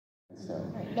So.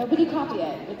 Right. Nobody copy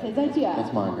it. It's his idea.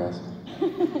 That's mine, guys.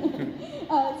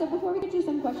 So before we get to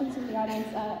some questions from the audience,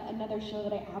 another show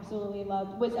that I absolutely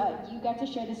loved was you got to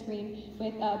share the screen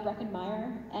with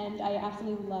Breckenmeyer, and I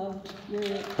absolutely loved your...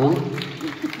 Who?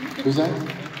 Who's that?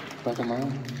 Breckenmeyer?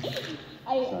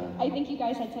 I think you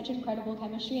guys had such incredible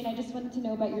chemistry, and I just wanted to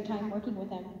know about your time working with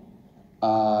him.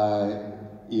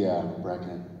 Yeah,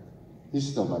 Brecken. He's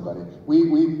still my buddy.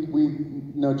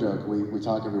 No joke, we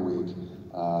talk every week.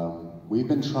 We've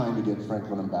been trying to get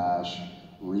Franklin and Bash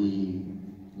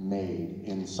remade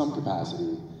in some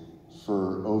capacity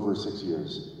for over 6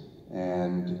 years.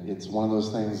 And it's one of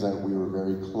those things that we were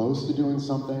very close to doing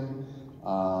something.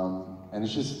 And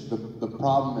it's just, the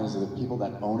problem is that the people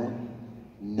that own it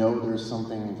know there's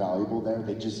something valuable there,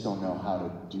 they just don't know how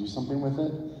to do something with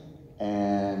it.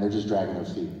 And they're just dragging their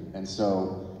feet. And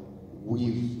so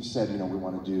we've said, you know, we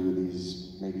want to do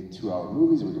these maybe 2-hour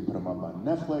movies, or we can put them up on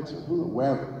Netflix or Hulu,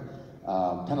 wherever.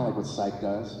 Kind of like what Psych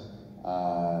does.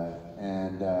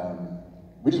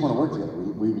 We just want to work together.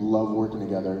 We love working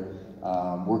together.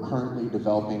 We're currently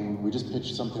developing, we just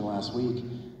pitched something last week.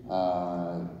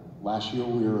 Last year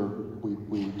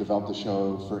we developed a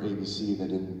show for ABC that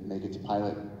didn't make it to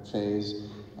pilot phase.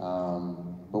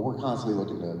 But we're constantly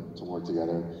looking to work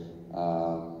together.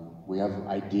 We have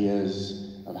ideas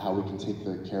of how we can take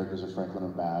the characters of Franklin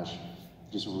and Bash,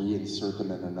 just reinsert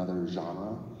them in another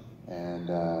genre, and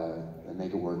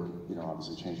make it work. You know,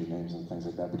 obviously change their names and things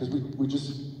like that, because we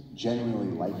just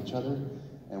genuinely like each other,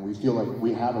 and we feel like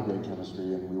we have a great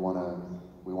chemistry, and we want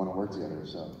to work together.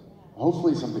 So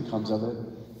hopefully something comes of it.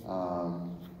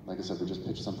 Like I said, we just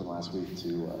pitched something last week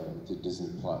to Disney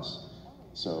Plus.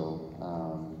 So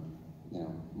you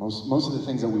know, most of the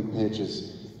things that we pitch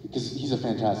is because he's a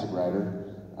fantastic writer.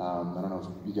 I don't know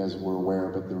if you guys were aware,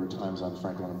 but there were times on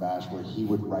Franklin and Bash where he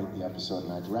would write the episode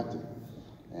and I directed.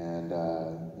 And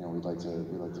you know, we'd like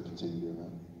to continue doing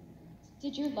that.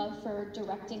 Did your love for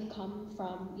directing come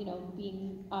from, you know,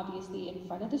 being obviously in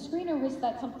front of the screen, or was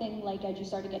that something like as you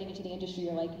started getting into the industry,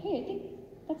 you're like, hey, I think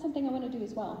that's something I want to do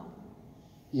as well?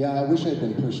 Yeah, I wish I'd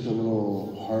been pushed a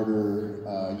little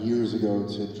harder years ago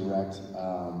to direct.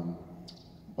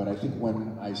 But I think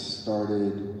when I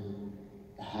started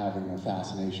having a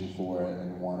fascination for it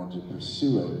and wanted to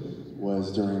pursue it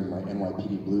was during my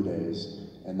NYPD Blue days,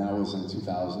 and that was in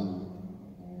 2000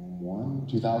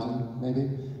 maybe.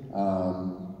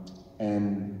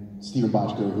 And Stephen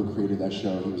Bochco, who created that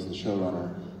show, he was the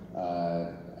showrunner,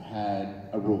 had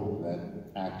a rule that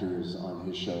actors on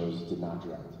his shows did not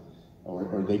direct,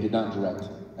 or they did not direct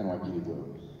NYPD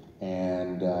Blue.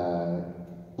 And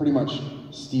pretty much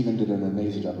Stephen did an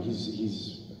amazing job. He's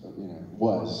you know,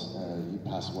 he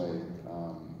passed away,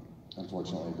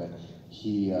 unfortunately, but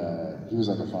he was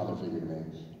like a father figure to me.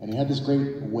 And he had this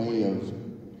great way of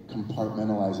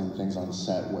compartmentalizing things on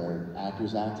set where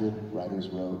actors acted, writers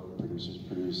wrote, producers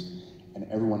produced, and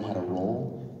everyone had a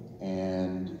role.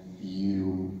 And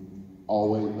you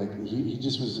always, like, he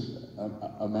just was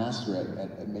a master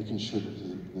at making sure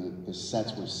that the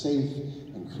sets were safe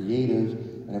and creative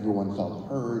and everyone felt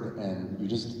heard, and you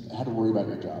just had to worry about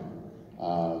your job.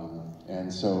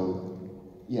 And so,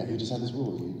 yeah, he just had this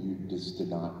rule, you just did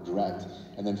not direct.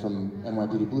 And then from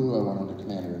NYPD Blue, I went on to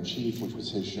Commander-in-Chief, which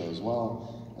was his show as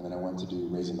well. And then I went to do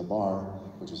Raising the Bar,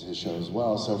 which was his show as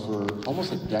well. So for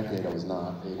almost a decade, I was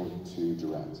not able to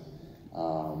direct.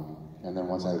 And then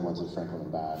once I went to Franklin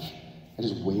and Bash, I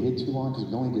just waited too long, because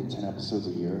we only did 10 episodes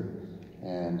a year.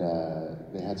 And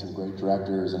they had some great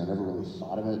directors, and I never really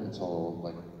thought of it until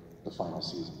like the final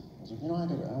season. I was like, you know, I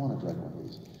want to direct one of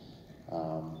these.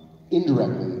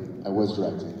 Indirectly, I was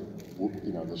directing,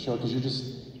 you know, the show, because you're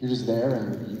just there,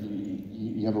 and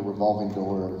you have a revolving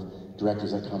door of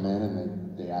directors that come in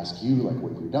and they ask you, like,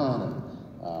 what have you done, and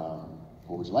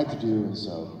what would you like to do? And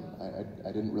so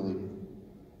I didn't really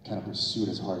kind of pursue it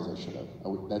as hard as I should have.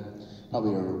 That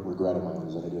probably a regret of mine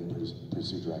is that I didn't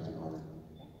pursue directing harder.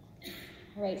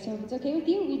 All right, so if it's okay with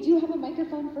you, we do have a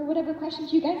microphone for whatever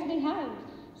questions you guys may have.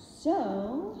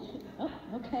 So, oh,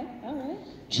 okay, all right.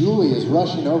 Julie is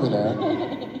rushing over there.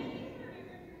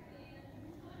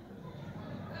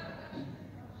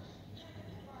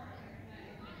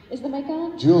 Is the mic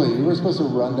on? Julie, you were supposed to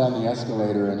run down the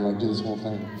escalator and like do this whole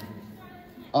thing.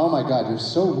 Oh my God, you're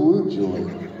so rude,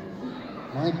 Julie.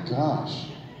 My gosh.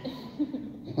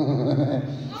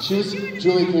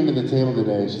 Julie came to the table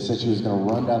today. She said she was going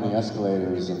to run down the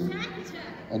escalators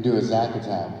and do a Zack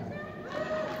Attack.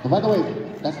 But by the way,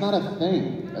 that's not a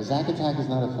thing. A Zack Attack is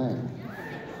not a thing.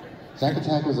 Zack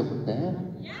Attack was a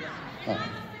band?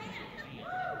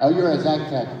 Oh, you're a Zack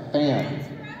Attack fan.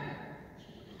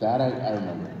 That I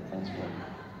remember.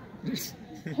 That's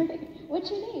great. What's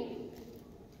your name?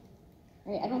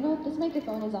 All right, I don't know if this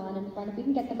microphone is on in front. If we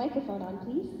can get the microphone on,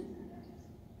 please.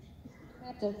 I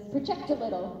have to project a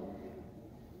little.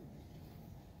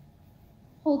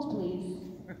 Hold, please.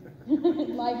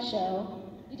 Live show.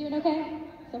 You doing okay?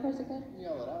 So far, so good?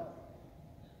 Yell it out.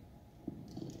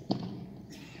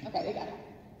 Okay, we got it.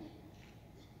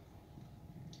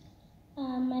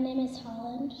 My name is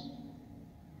Holland.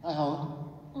 Hi, Holland.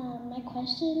 My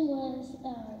question was,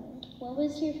 what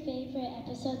was your favorite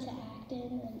episode to act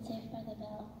in Saved by the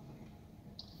Bell?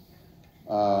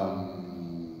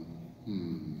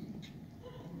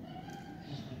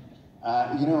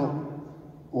 You know,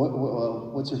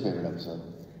 what's your favorite episode?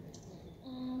 I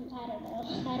don't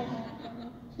know. I don't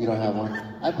know. You don't have one?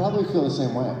 I probably feel the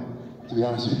same way, to be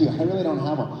honest with you. I really don't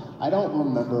have one. I don't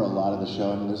remember a lot of the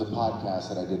show. I mean, there's a podcast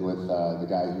that I did with the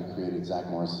guy who created Zach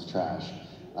Morris's Trash,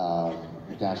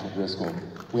 Dash Driscoll.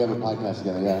 We have a podcast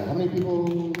together, yeah. How many people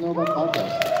know about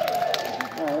podcasts?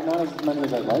 Not as many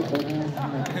as I'd like, but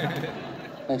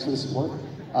thanks for the support.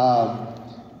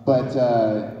 But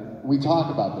we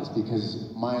talk about this because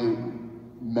my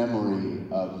memory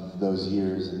of those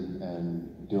years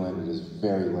and doing it is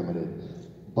very limited.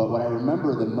 But what I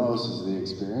remember the most is the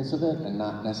experience of it and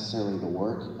not necessarily the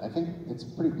work. I think it's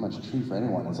pretty much true for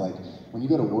anyone. It's like when you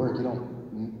go to work, you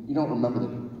don't remember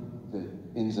the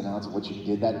ins and outs of what you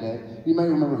did that day. You might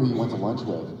remember who you went to lunch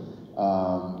with.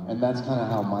 And that's kind of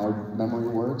how my memory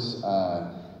works.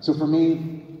 So for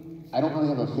me, I don't really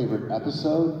have a favorite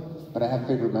episode, but I have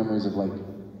favorite memories of like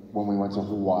when we went to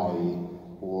Hawaii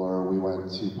or we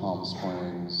went to Palm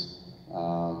Springs.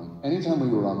 Anytime we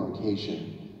were on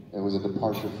location, it was a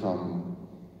departure from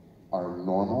our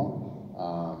normal.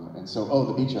 And so,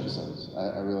 the beach episodes.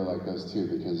 I really like those too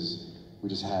because we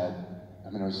just had,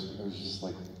 it was just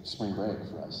like spring break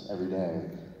for us every day,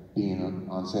 being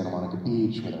on Santa Monica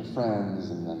Beach with our friends,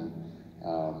 and then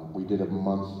we did a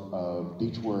month of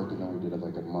beach work, and then we did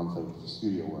like a month of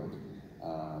studio work.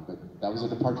 But that was a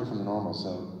departure from the normal,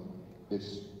 so if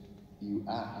you,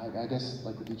 I guess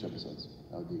like the beach episodes,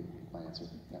 that would be my answer,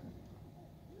 yeah.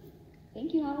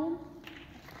 Thank you, Holland.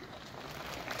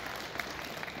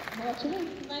 What's your name?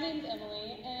 My name's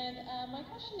Emily, and my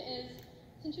question is,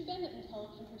 since you've been in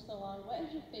television for so long, what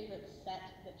is your favorite set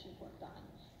that you've worked on?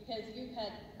 Because you've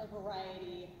had a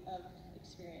variety of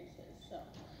experiences, so.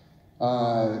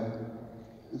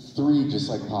 Three just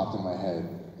like popped in my head.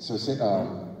 So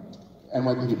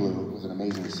NYPD Blue was an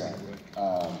amazing set.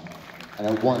 And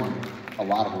I won a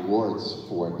lot of awards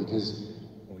for it because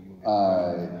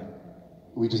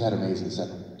we just had an amazing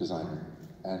set designer.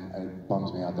 And it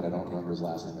bums me out that I don't remember his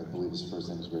last name. I believe his first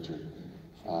name is Richard.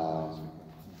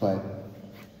 But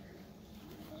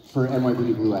for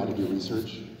NYPD Blue, I had to do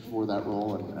research for that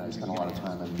role, and I spent a lot of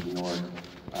time in New York.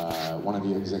 One of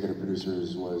the executive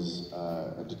producers was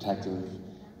a detective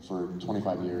for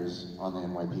 25 years on the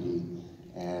NYPD,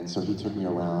 and so he took me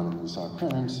around and we saw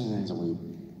crime scenes, and we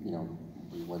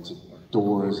went to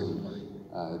doors and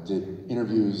did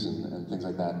interviews and things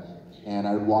like that. And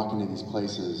I would walk into these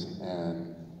places,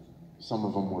 and some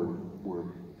of them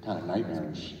were kind of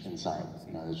nightmarish inside.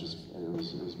 It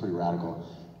was pretty radical.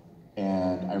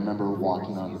 And I remember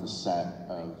walking onto the set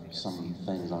of some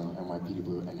things on NYPD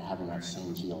Blue and having that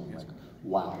same feeling, like,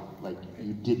 wow, like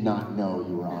you did not know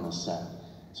you were on a set.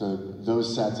 So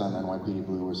those sets on NYPD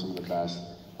Blue were some of the best.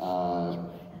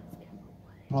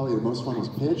 Probably the most fun was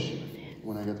Pitch,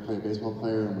 when I got to play a baseball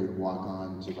player and we'd walk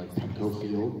on to like Petco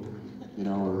Field,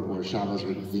 or Chavez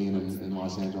Ravine in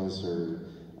Los Angeles, or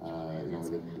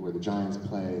where the Giants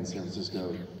play in San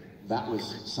Francisco. That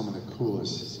was some of the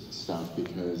coolest stuff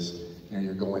because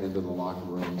you're going into the locker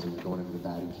rooms and you're going into the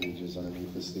batting cages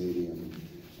underneath the stadium.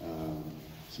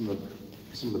 Some of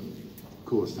the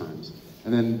coolest times.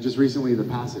 And then just recently, The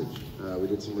Passage. We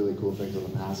did some really cool things on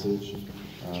The Passage,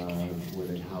 where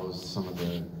they housed some of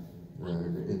the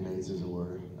inmates, as it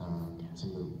were.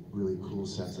 Some of the really cool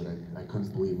sets that I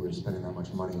couldn't believe we were spending that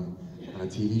much money on a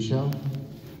TV show.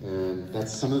 And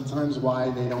that's some of the times why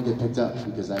they don't get picked up,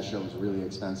 because that show was really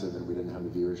expensive and we didn't have the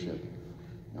viewership.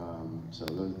 So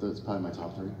that's probably my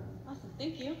top three. Awesome,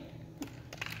 thank you.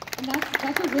 And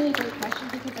that's a really great question,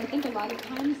 because I think a lot of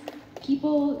times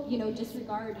people,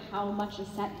 disregard how much a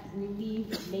set really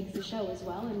makes the show as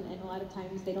well, and a lot of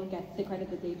times they don't get the credit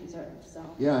that they deserve. So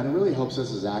yeah, and it really helps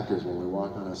us as actors when we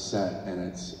walk on a set, and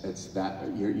it's that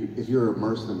if you're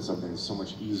immersed in something, it's so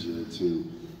much easier to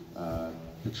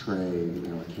portray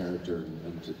a character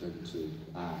and to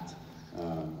act.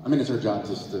 It's our job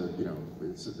just to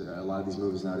a lot of these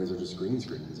movies nowadays are just green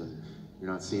screens, and you're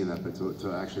not seeing that, but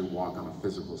to actually walk on a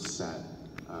physical set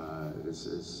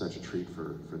is such a treat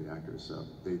for the actors. So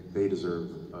they deserve,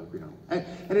 you know,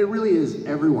 and it really is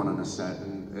everyone on the set,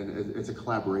 and it's a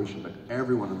collaboration, but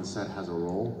everyone on the set has a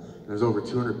role. There's over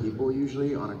 200 people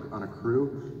usually on a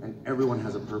crew, and everyone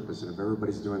has a purpose, and if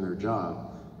everybody's doing their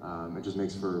job, it just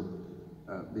makes for,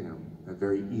 you know, a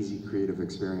very easy creative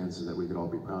experience that we could all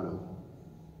be proud of.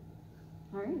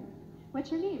 All right. What's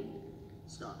your name?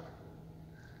 Scott.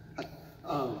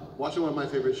 Watching one of my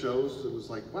favorite shows, it was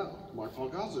like, wow, Mark Paul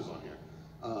Gosselaar's on here.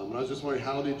 And I was just wondering,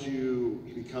 how did you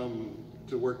become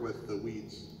to work with the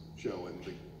Weeds show and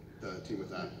the team with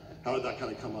that? How did that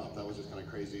kind of come up? That was just kind of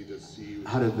crazy to see you.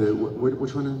 How did the,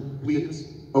 which one? Weeds.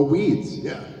 Oh, Weeds.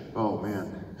 Yeah. Oh,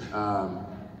 man.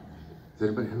 Did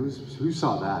anybody, who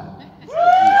saw that?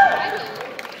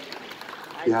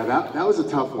 Yeah, that was a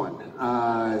tough one.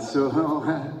 I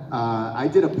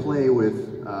did a play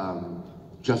with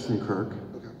Justin Kirk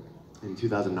in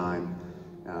 2009.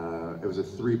 It was a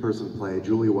 3-person play.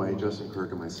 Julie White, Justin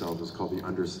Kirk, and myself. It was called The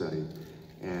Understudy.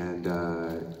 And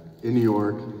in New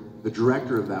York, the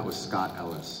director of that was Scott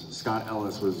Ellis. Scott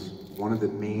Ellis was one of the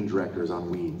main directors on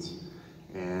Weeds.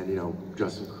 And, you know,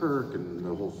 Justin Kirk and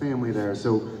the whole family there.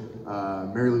 So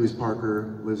Mary Louise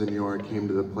Parker lives in New York, came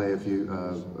to the play a few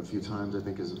times, I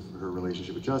think, as her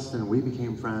relationship with Justin. We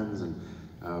became friends and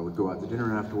would go out to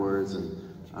dinner afterwards.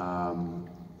 And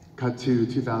cut to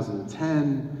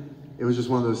 2010, it was just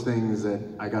one of those things that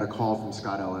I got a call from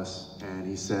Scott Ellis, and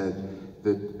he said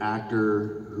the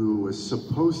actor who was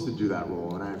supposed to do that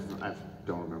role, and I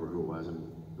don't remember who it was, and it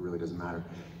really doesn't matter,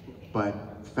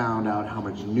 but found out how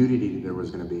much nudity there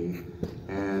was going to be,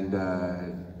 and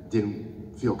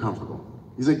didn't feel comfortable.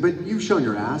 He's like, but you've shown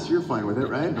your ass, you're fine with it,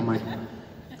 right? And I'm like,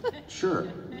 sure.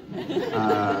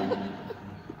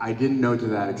 I didn't know to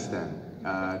that extent.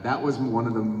 That was one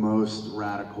of the most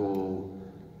radical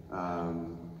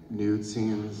nude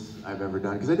scenes I've ever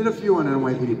done. Because I did a few on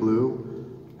NYPD Blue,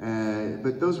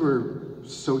 but those were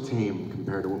so tame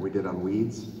compared to what we did on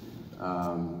Weeds.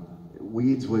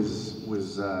 Weeds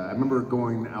was I remember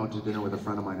going out to dinner with a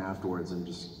friend of mine afterwards and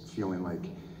just feeling like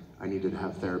I needed to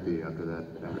have therapy after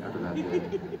that day.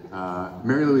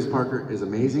 Mary Louise Parker is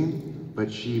amazing,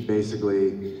 but she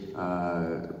basically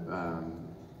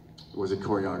was a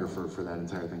choreographer for that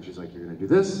entire thing. She's like, you're gonna do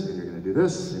this, and you're gonna do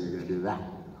this, and you're gonna do that.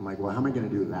 I'm like, well, how am I gonna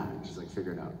do that? She's like,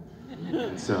 figure it out.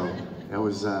 And so that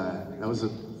was a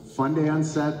fun day on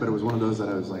set, but it was one of those that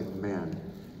I was like, man,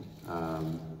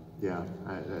 yeah,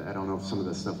 I don't know if some of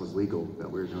this stuff was legal that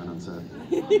we were doing on set.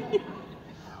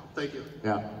 Thank you.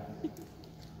 Yeah.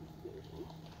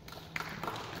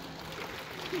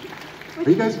 Are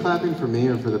you guys clapping for me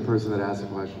or for the person that asked the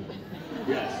question?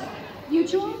 Yes.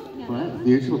 Mutual? Yeah. What?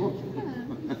 Mutual?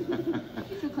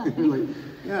 Yeah. You're like,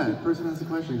 yeah, the person asked the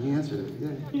question, he answered it.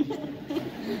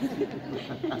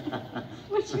 Yeah.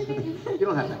 What's your name? You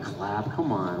don't have to clap,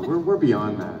 come on. We're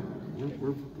beyond that.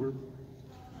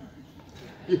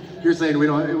 You're saying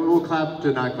we'll clap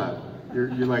to not clap.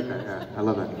 You like that, yeah. I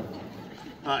love that.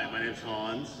 Hi, my name's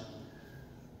Hans.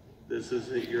 This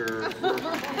isn't your first...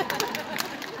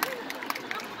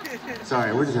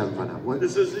 Sorry, we're just having fun now. What?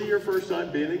 This isn't your first time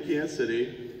being in Kansas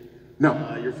City.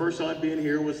 No. Your first time being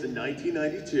here was in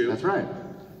 1992. That's right.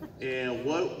 And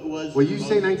what was... Well, you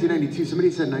say 1992. Somebody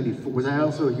said 94. Was I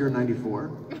also here in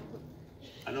 94?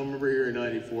 I don't remember here in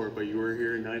 94, but you were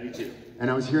here in 92. And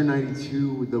I was here in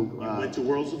 92 with the... went to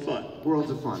Worlds of Fun.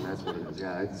 Worlds of Fun, that's what it is,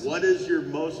 yeah. What is your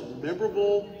most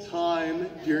memorable time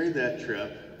during that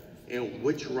trip, and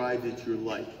which ride did you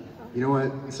like? You know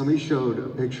what? Somebody showed a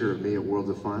picture of me at Worlds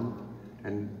of Fun,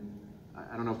 and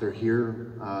I don't know if they're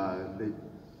here.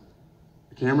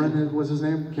 Cameron was his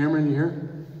name? Cameron, you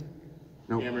here?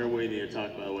 No. Cameron, we need to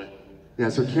talk, by the way. Yeah,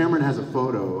 so Cameron has a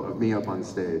photo of me up on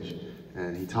stage,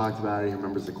 and he talked about it. He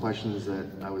remembers the questions that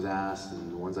I was asked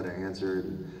and the ones that I answered.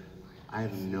 And I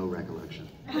have no recollection.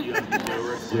 You have no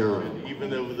recollection? Zero. Even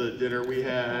though the dinner we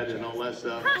had and all that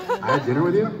stuff? I had dinner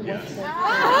with you? Yes.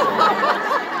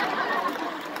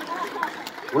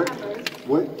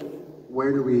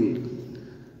 Where do we eat?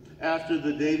 After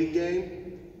the dating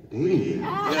game? Dating game?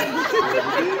 Yes.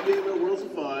 The dating game at Worlds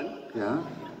of Fun. Yeah?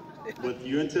 With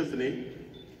you and Tiffany.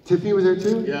 Tiffany was there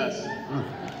too? Yes. Oh.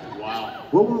 Wow.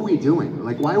 What were we doing?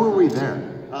 Like, why were we there?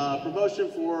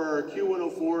 Promotion for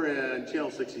Q104 and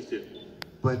Channel 62.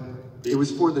 But it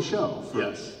was for the show?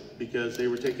 Yes, because they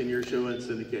were taking your show in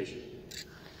syndication.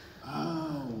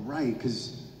 Oh, right,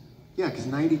 because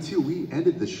 92, we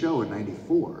ended the show in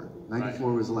 94. 94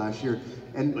 right. was the last year.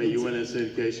 But you went into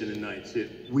syndication in 92.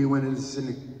 We went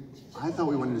into I thought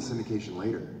we went into syndication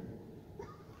later.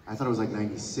 I thought it was like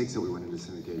 96 that we went into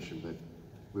syndication, but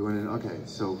We went in, okay,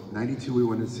 so 92 we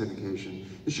went into syndication.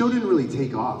 The show didn't really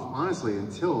take off, honestly,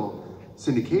 until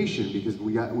syndication, because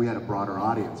we had a broader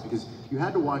audience, because you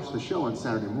had to watch the show on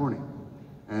Saturday morning.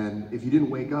 And if you didn't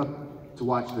wake up to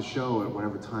watch the show at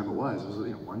whatever time it was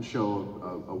one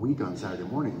show a week on Saturday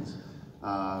mornings,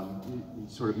 you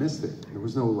sort of missed it. There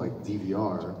was no like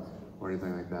DVR or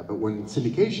anything like that. But when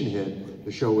syndication hit,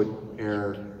 the show would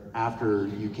air after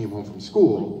you came home from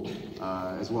school,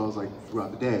 as well as like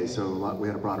throughout the day. So we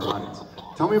had a broader audience.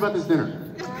 Tell me about this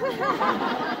dinner.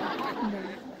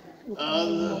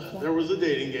 There was a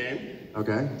dating game.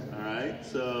 Okay. All right,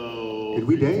 so... Did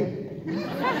we date?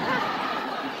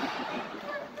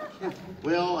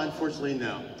 Well, unfortunately,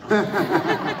 no.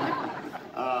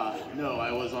 No,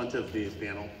 I was on Tiffany's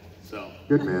panel, so...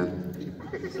 Good man.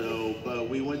 So, but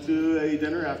we went to a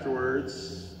dinner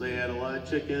afterwards. They had a lot of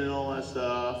chicken and all that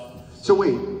stuff. So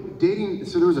wait, dating,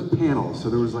 so there was a panel, so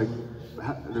there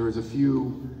was a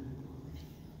few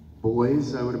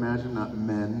boys, I would imagine, not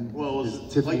men. Well, it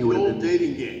was Tiffany like the old been...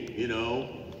 dating game, you know?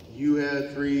 You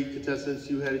had 3 contestants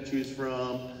you had to choose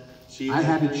from. I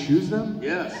had to choose them?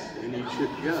 Yes, and you should,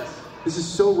 yes. This is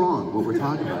so wrong, what we're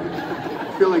talking about.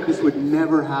 I feel like this would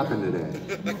never happen today.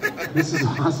 This is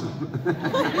awesome.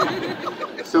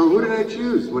 So who did I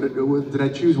choose? Did I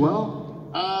choose well?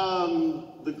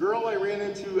 The girl I ran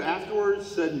into afterwards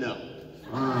said no.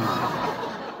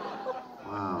 Wow.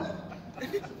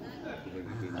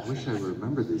 I wish I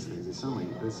remembered these things. It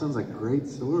sounds like great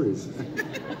stories.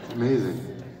 It's amazing.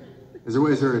 Is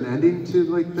there an ending to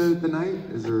like the night?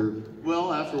 Is there?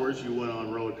 Well, afterwards you went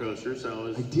on roller coasters. So I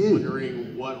was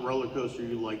wondering what roller coaster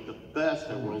you liked the best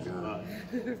at World Cup.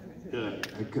 Good.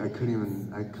 I couldn't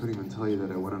even tell you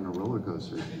that I went on a roller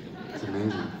coaster. It's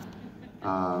amazing.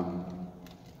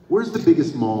 Where's the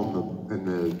biggest mall in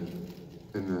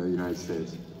the United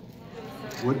States?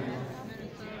 What?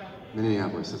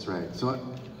 Minneapolis. That's right. So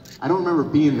I don't remember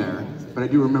being there, but I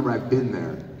do remember I've been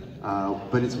there.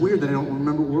 But it's weird that I don't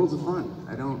remember Worlds of Fun.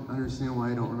 I don't understand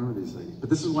why I don't remember these things. But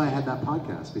this is why I had that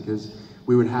podcast, because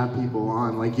we would have people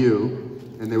on like you,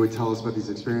 and they would tell us about these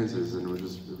experiences, and it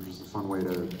was just a fun way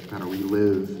to kind of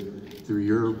relive through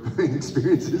your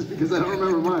experiences, because I don't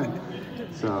remember mine.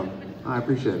 So I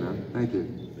appreciate it, man. Thank you.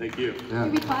 Thank you. Yeah.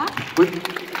 Can we clap?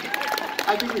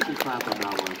 I think we should clap on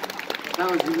that one.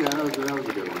 That was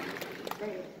a good one.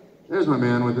 There's my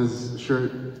man with his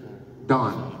shirt,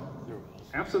 Don.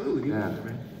 Absolutely, good yeah.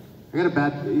 man. I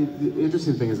got the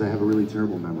interesting thing is I have a really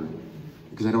terrible memory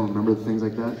because I don't remember things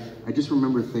like that. I just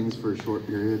remember things for a short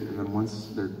period, and then once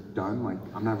they're done, like,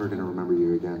 I'm never gonna remember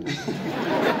you again.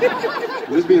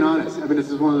 I'm just being honest. I mean, this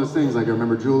is one of those things, like I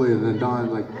remember Julie and then Dawn,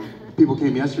 like, people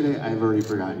came yesterday, I've already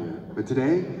forgotten you. But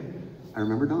today, I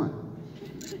remember Dawn.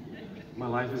 My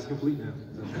life is complete now.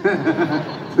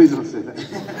 Please don't say that.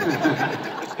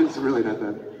 It's really not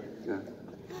that, yeah.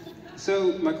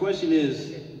 So my question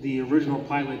is, the original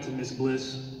pilot to Miss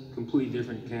Bliss, completely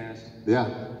different cast. Yeah.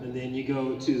 And then you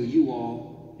go to You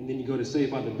All, and then you go to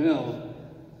Saved by the Bell,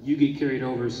 you get carried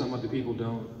over, some other people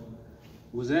don't.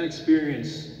 Was that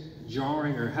experience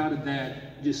jarring, or how did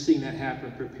that, just seeing that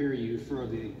happen, prepare you for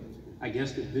the, I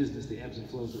guess, the business, the ebbs and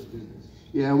flows of the business?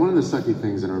 Yeah, one of the sucky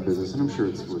things in our business, and I'm sure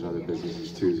it's with other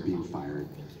businesses too, is being fired.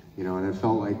 You know, and it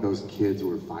felt like those kids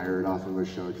were fired off of a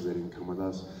show because they didn't come with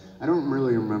us. I don't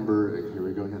really remember, here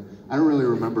we go again. I don't really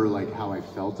remember like how I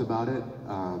felt about it.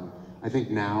 I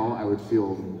think now I would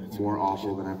feel more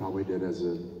awful than I probably did as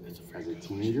a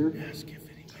teenager.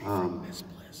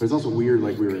 But it's also weird,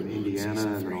 like we were in Indiana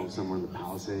and then all of a sudden we're in the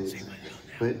Palisades.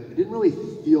 But it didn't really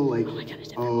feel like,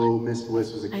 oh, Miss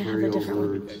Bliss was a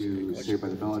carryover to Saved by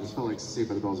the Bell. I just felt like Saved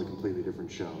by the Bell is a completely different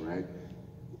show, right?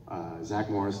 Zach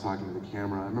Morris talking to the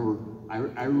camera.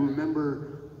 I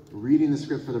remember reading the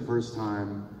script for the first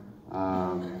time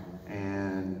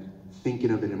and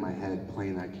thinking of it in my head,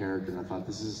 playing that character, and I thought,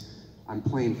 I'm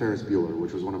playing Ferris Bueller,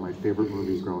 which was one of my favorite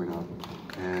movies growing up,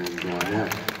 and yeah.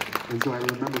 And so I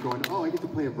remember going, oh, I get to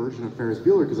play a version of Ferris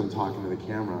Bueller because I'm talking to the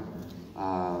camera.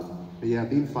 But yeah,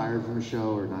 being fired from a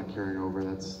show or not carrying over,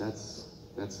 that's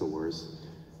the worst.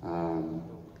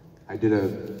 I did a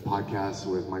podcast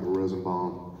with Michael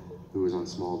Rosenbaum, who was on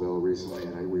Smallville recently,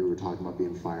 and we were talking about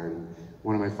being fired. And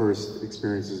one of my first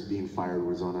experiences being fired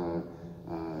was on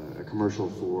a commercial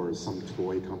for some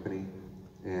toy company.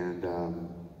 And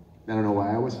I don't know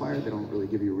why I was fired. They don't really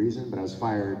give you a reason, but I was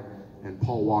fired. And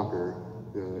Paul Walker,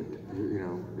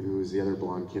 who was the other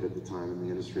blonde kid at the time in the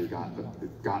industry,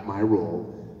 got my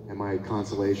role. And my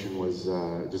consolation was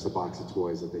just a box of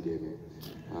toys that they gave me.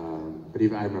 But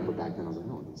even I remember back then I was like,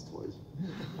 no one needs toys.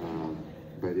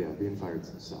 But yeah, being fired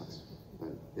sucks.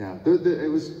 But yeah, it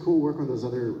was cool working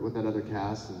with that other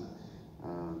cast, and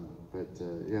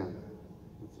Yeah,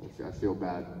 I feel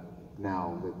bad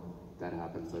now that that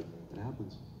happened, but it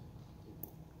happens.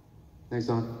 Thanks,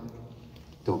 Don.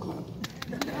 Don't clap.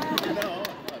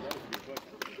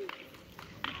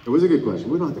 It was a good question.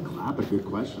 We don't have to clap at good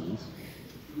questions.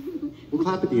 We'll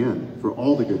clap at the end for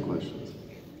all the good questions.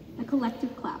 A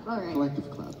collective clap, all right. Collective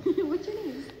clap. What's your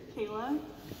name? Kayla.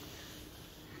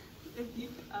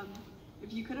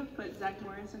 If you could have put Zach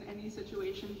Morris in any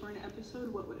situation for an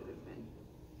episode, what would it have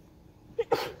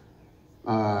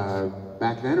been?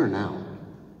 Back then or now?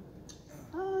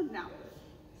 Now.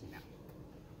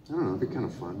 I don't know, it'd be kind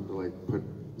of fun to like put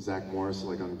Zach Morris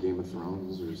like on Game of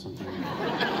Thrones or something.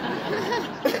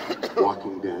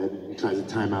 Walking Dead. He tries to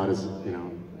time out as, you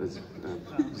know, as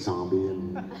a zombie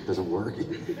and it doesn't work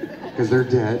because they're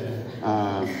dead.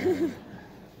 I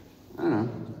don't know.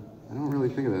 I don't really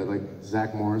think of that. Like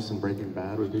Zach Morris in Breaking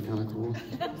Bad would be kind of cool.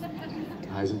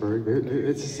 Heisenberg.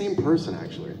 It's the same person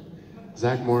actually.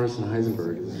 Zach Morris and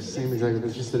Heisenberg. It's the same exact.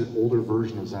 It's just an older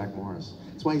version of Zach Morris.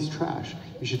 That's why he's trash.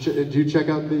 You should. Did you check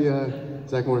out the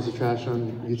Zach Morris is Trash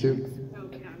on YouTube?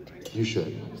 You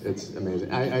should. It's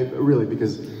amazing. I really,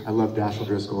 because I love Dash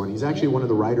O'Driscoll, and he's actually one of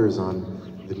the writers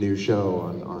on the new show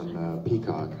on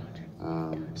Peacock,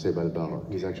 Saved by the Bell.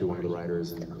 He's actually one of the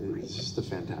writers, and he's just a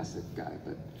fantastic guy.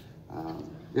 But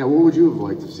yeah, what would you have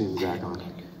liked to have seen Zach on?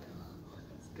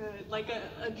 It's good. Like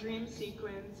a dream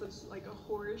sequence of like a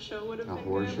horror show would have been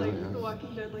horror good. show, Like yeah. The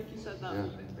Walking Dead, like you said, that would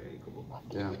have been very cool.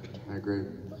 Yeah, I agree.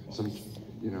 Some,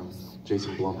 you know,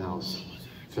 Jason Blumhouse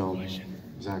film,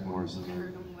 Zach Morris in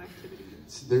there. Paranormal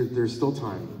Activity. There's still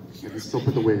time. I can still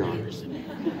put the wig on. He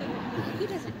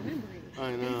doesn't remember it.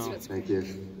 I know. Thank you.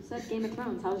 You said Game of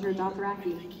Thrones. How's your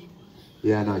Dothraki?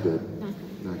 Yeah, not good.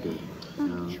 Not good.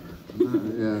 No.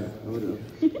 Yeah, I would have.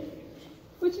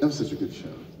 That was such a good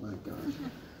show. My gosh.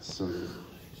 So good.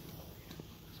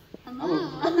 Hello.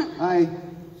 Hi.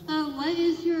 What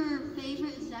is your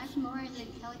favorite Zach Morris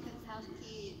and Kelly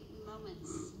Kapowski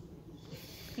moments?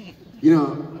 You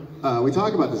know, we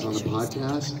talk about this on the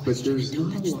podcast, but there's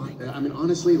not a lot. I mean,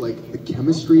 honestly, like the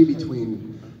chemistry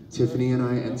between Tiffany and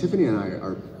I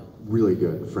are really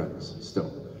good friends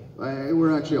still.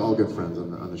 We're actually all good friends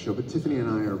on the show, but Tiffany and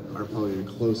I are probably the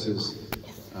closest.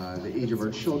 The age of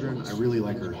our children. I really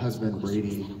like her husband,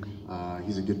 Brady.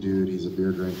 He's a good dude. He's a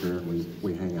beer drinker, and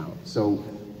we hang out. So,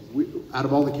 out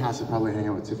of all the cast, I probably hang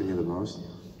out with Tiffany the most.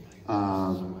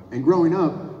 And growing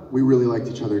up, we really liked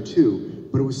each other too.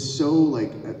 But it was so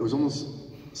like it was almost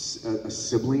a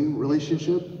sibling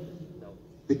relationship.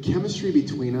 The chemistry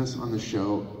between us on the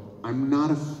show, I'm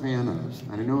not a fan of.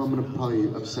 And I know I'm gonna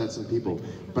probably upset some people,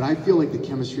 but I feel like the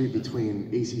chemistry between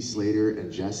AC Slater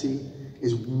and Jesse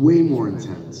is way more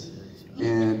intense.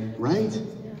 And, right?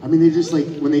 I mean, they just like,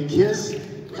 when they kiss,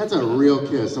 that's a real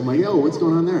kiss. I'm like, yo, what's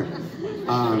going on there?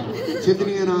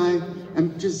 Tiffany and I,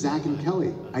 and just Zach and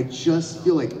Kelly. I just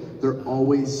feel like they're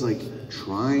always like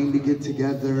trying to get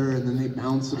together, and then they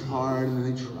bounce apart, and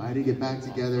then they try to get back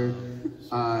together.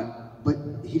 But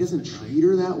he doesn't treat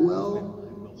her that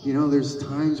well. You know, there's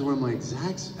times where I'm like,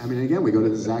 I mean, again, we go to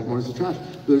the Zach Morris is Trash.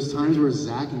 There's times where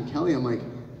Zach and Kelly, I'm like,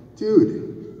 dude,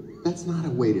 that's not a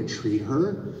way to treat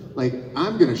her. Like,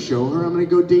 I'm gonna show her, I'm gonna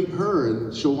go date her,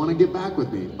 and she'll wanna get back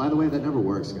with me. By the way, that never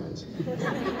works, guys.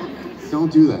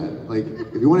 Don't do that. Like,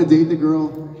 if you wanna date the girl,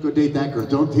 go date that girl.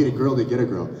 Don't date a girl to get a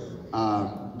girl.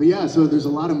 But yeah, so there's a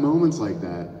lot of moments like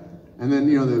that. And then,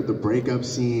 you know, the breakup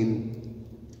scene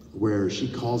where she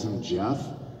calls him Jeff.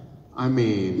 I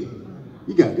mean,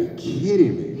 you gotta be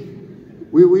kidding me.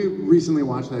 We recently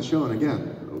watched that show, and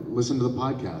again, listened to the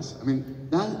podcast. I mean,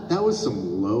 that was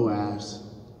some low ass,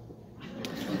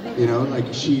 you know,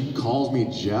 like she calls me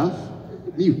Jeff.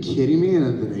 Are you kidding me?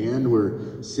 And at the end,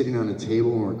 we're sitting on a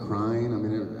table and we're crying. I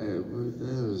mean, it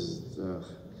was,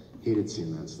 hated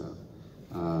seeing that stuff.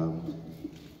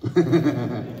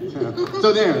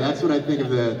 So there, that's what I think of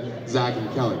the Zach and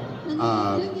Kelly.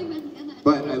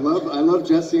 But I love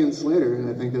Jesse and Slater, and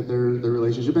I think that their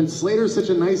relationship, and Slater's such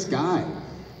a nice guy.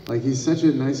 Like, he's such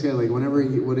a nice guy. Like, whatever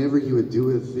he would do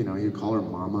with, you know, he'd call her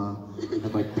Mama,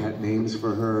 had like pet names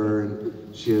for her,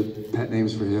 and she had pet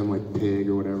names for him, like Pig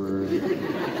or whatever. And,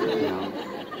 you know,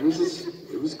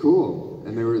 it was cool,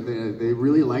 and they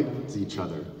really liked each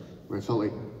other. Where I felt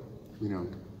like, you know,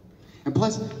 and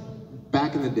plus,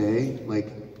 back in the day,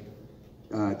 like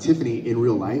Tiffany in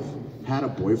real life had a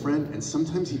boyfriend, and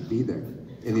sometimes he'd be there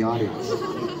in the audience,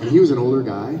 and he was an older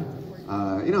guy.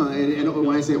 You know, and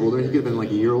when I say older, he could have been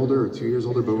like a year older or 2 years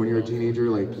older, but when you're a teenager,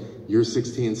 like you're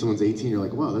 16, someone's 18, you're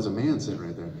like, wow, there's a man sitting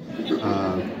right there.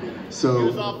 So he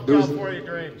was off California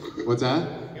Dreams. What's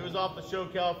that? He was off the show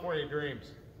California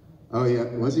Dreams. Oh yeah,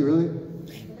 was he really?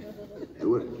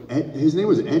 His name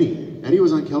was Eddie. Eddie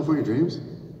was on California Dreams?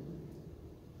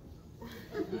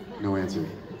 No answer.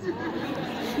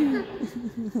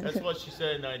 That's what she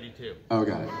said in 92. Oh,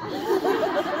 got it.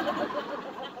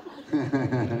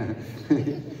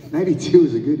 92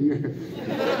 was a good year.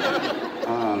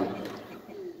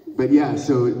 But yeah,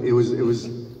 so it was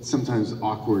sometimes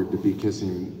awkward to be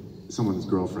kissing someone's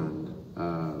girlfriend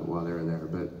while they were there.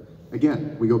 But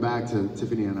again, we go back to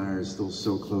Tiffany and I are still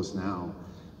so close now.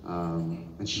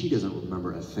 And she doesn't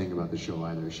remember a thing about the show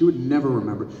either. She would never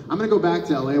remember. I'm gonna go back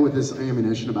to LA with this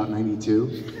ammunition about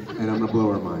 92, and I'm gonna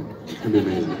blow her mind. It's gonna be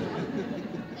amazing.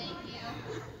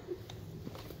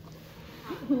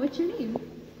 What's your name?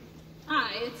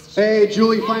 Hi, it's Hey,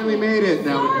 Julie finally made it.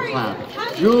 Now we can clap.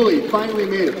 Julie finally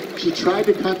made it. She tried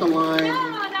to cut the line.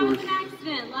 No, that was an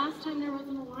accident. Last time there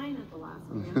wasn't a line at the last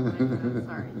one.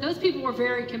 Sorry. Those people were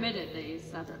very committed. They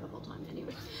sat there the whole time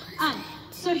anyway.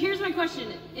 So here's my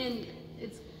question, and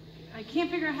I can't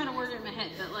figure out how to word it in my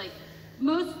head, but like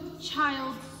most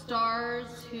child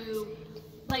stars who,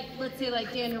 like, let's say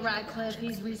like Daniel Radcliffe,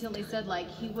 he's recently said like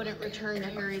he wouldn't return to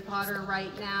Harry Potter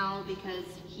right now because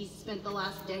he spent the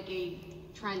last decade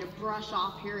trying to brush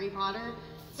off Harry Potter.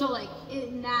 So like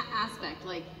in that aspect,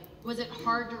 like was it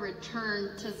hard to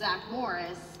return to Zach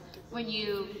Morris when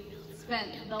you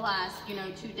spent the last,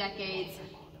 2 decades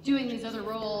doing these other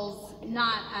roles,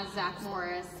 not as Zach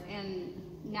Morris, and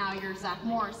now you're Zach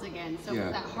Morris again? So Yeah.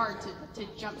 was that hard to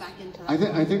jump back into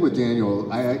that? I think with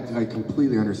Daniel, I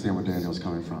completely understand where Daniel's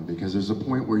coming from, because there's a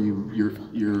point where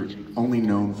you're only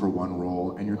known for one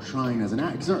role and you're trying as an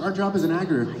actor. Because our job as an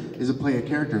actor is to play a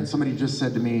character. And somebody just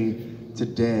said to me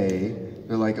today,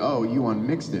 they're like, "Oh, you on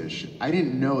Mixed Dish?" I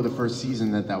didn't know the first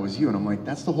season that was you, and I'm like,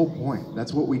 that's the whole point.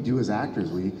 That's what we do as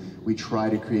actors. We try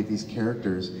to create these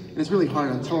characters, and it's really hard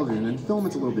on television. In film,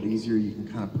 it's a little bit easier. You can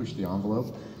kind of push the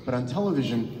envelope, but on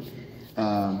television,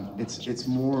 it's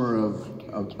more of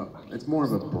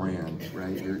a brand,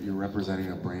 right? You're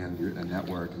representing a brand, a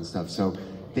network and stuff. So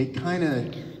they kind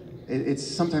of, it's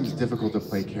sometimes difficult to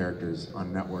play characters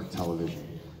on network television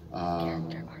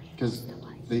because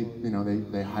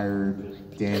they hired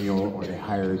Daniel or they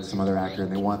hired some other actor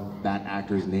and they want that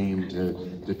actor's name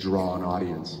to draw an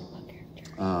audience.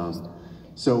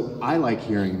 So I like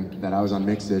hearing that I was on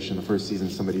Mixed Dish in the first season,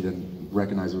 somebody didn't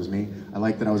recognize it was me. I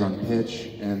like that I was on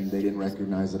Pitch and they didn't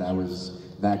recognize that I was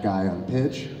that guy on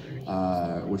Pitch,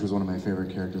 which was one of my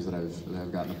favorite characters that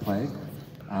I've gotten to play.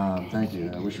 Thank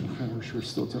you. I wish we were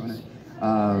still doing it.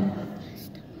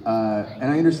 And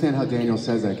I understand how Daniel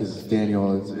says that, because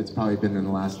Daniel, it's probably been in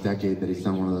the last decade that he's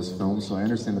done one of those films, so I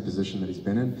understand the position that he's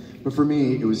been in. But for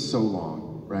me, it was so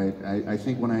long, right? I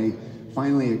think when I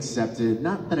finally accepted,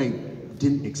 not that I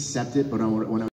didn't accept it, but when I